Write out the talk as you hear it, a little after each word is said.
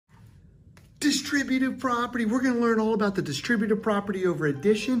Distributive property. We're going to learn all about the distributive property over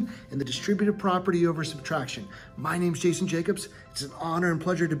addition and the distributive property over subtraction. My name's Jason Jacobs. It's an honor and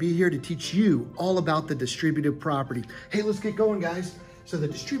pleasure to be here to teach you all about the distributive property. Hey, let's get going, guys. So the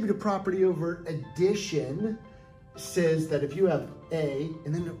distributive property over addition says that if you have A,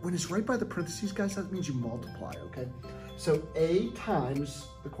 and then when it's right by the parentheses, guys, that means you multiply, okay? So A times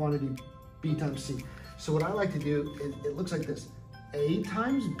the quantity B times C. So what I like to do is, it looks like this. A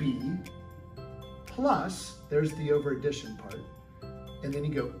times B plus, there's the over addition part, and then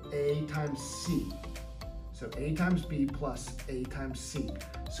you go A times C. So A times B plus A times C.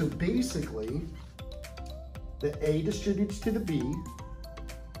 So basically, the A distributes to the B,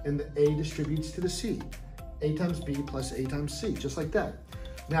 and the A distributes to the C. A times B plus A times C, just like that.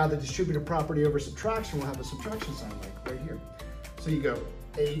 Now the distributive property over subtraction will have a subtraction sign like right here. So you go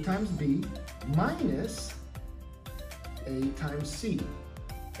A times B minus A times C.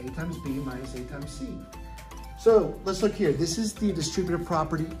 A times B minus A times C. So let's look here. This is the distributive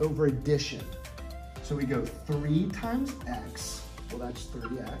property over addition. So we go 3 times X, well that's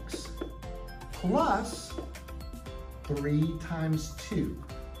 3X, plus 3 times 2.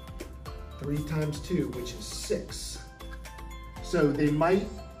 3 times 2, which is 6. So they might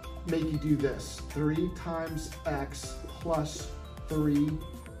make you do this. 3 times X plus 3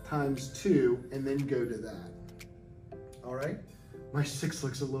 times 2, and then go to that. All right? My 6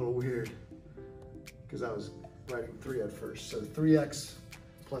 looks a little weird because I was writing 3 at first. So 3x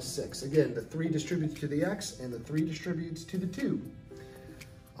plus 6. Again, the 3 distributes to the x and the 3 distributes to the 2.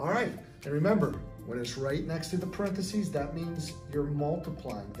 All right, and remember, when it's right next to the parentheses, that means you're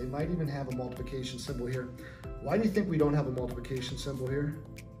multiplying. They might even have a multiplication symbol here. Why do you think we don't have a multiplication symbol here?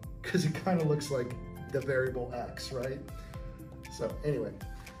 Because it kind of looks like the variable x, right? So anyway,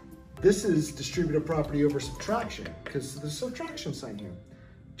 this is distributive property over subtraction because the subtraction sign here.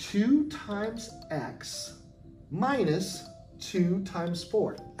 2 times x minus 2 times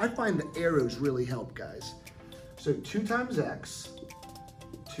 4. I find the arrows really help, guys. So 2 times x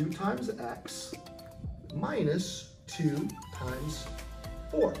minus 2 times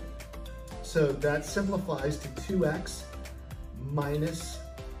 4. So that simplifies to 2x minus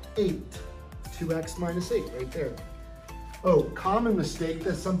 8. 2x minus 8 right there. Oh, common mistake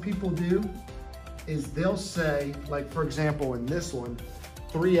that some people do is they'll say, like for example in this one,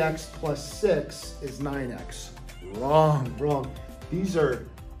 3x plus 6 is 9x. Wrong, wrong. These are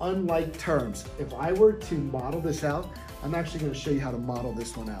unlike terms. If I were to model this out, I'm actually going to show you how to model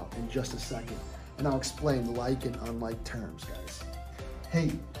this one out in just a second. And I'll explain like and unlike terms, guys.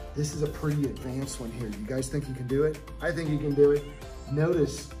 Hey, this is a pretty advanced one here. You guys think you can do it? I think you can do it.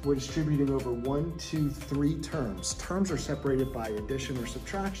 Notice we're distributing over 1, 2, 3 terms. Terms are separated by addition or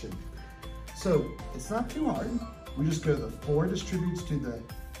subtraction. So it's not too hard. We just go the 4 distributes to the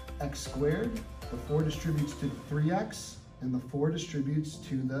x squared, the 4 distributes to the 3x, and the 4 distributes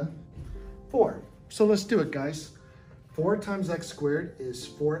to the 4. So let's do it, guys. 4 times x squared is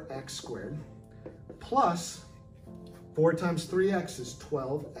 4x squared, plus 4 times 3x is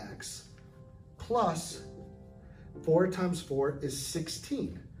 12x, plus 4 times 4 is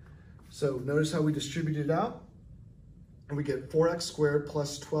 16. So notice how we distribute it out, and we get 4x squared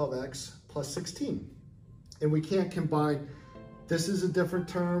plus 12x plus 16. And we can't combine, this is a different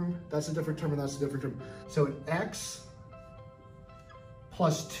term, that's a different term, and that's a different term. So an x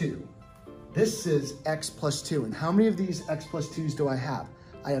plus 2. This is x plus 2. And how many of these x plus 2s do I have?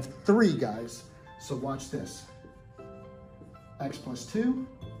 I have 3, guys. So watch this. X plus 2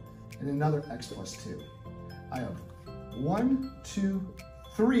 and another x plus 2. I have 1, 2,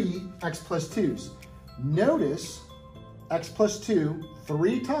 3 x plus 2s. Notice x plus 2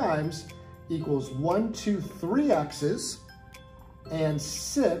 3 times equals 1, 2, 3 x's and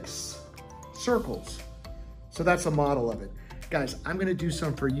 6 circles. So that's a model of it. Guys, I'm gonna do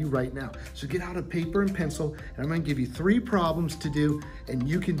some for you right now. So get out a paper and pencil, and I'm gonna give you 3 problems to do, and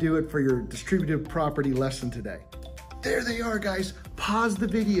you can do it for your distributive property lesson today. There they are, guys. Pause the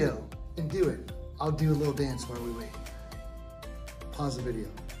video and do it. I'll do a little dance while we wait. Pause the video.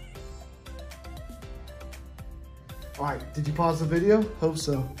 All right, did you pause the video? Hope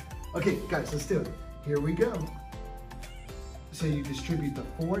so. Okay, guys, let's do it. Here we go. So you distribute the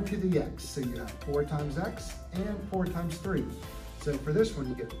 4 to the x. So you have 4 times x and 4 times 3. So for this one,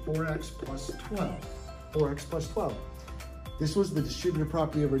 you get 4x plus 12. 4x plus 12. This was the distributive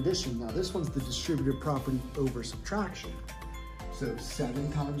property over addition. Now this one's the distributive property over subtraction. So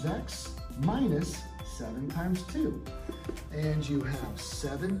 7 times x minus 7 times 2. And you have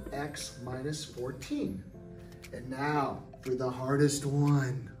 7x minus 14. And now for the hardest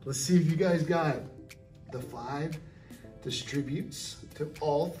one. Let's see if you guys got it. The 5 distributes to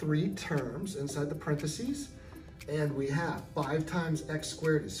all three terms inside the parentheses. And we have 5 times x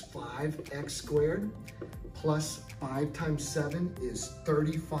squared is 5x squared, plus 5 times 7 is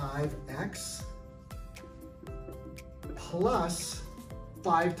 35x, plus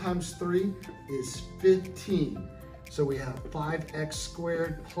 5 times 3 is 15. So we have 5x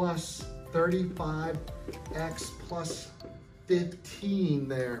squared plus 35x plus 15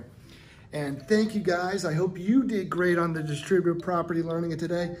 there. And thank you guys. I hope you did great on the distributive property learning it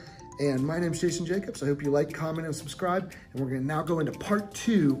today. And my name is Jason Jacobs. I hope you like, comment, and subscribe. And we're going to now go into part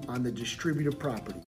 2 on the distributive property.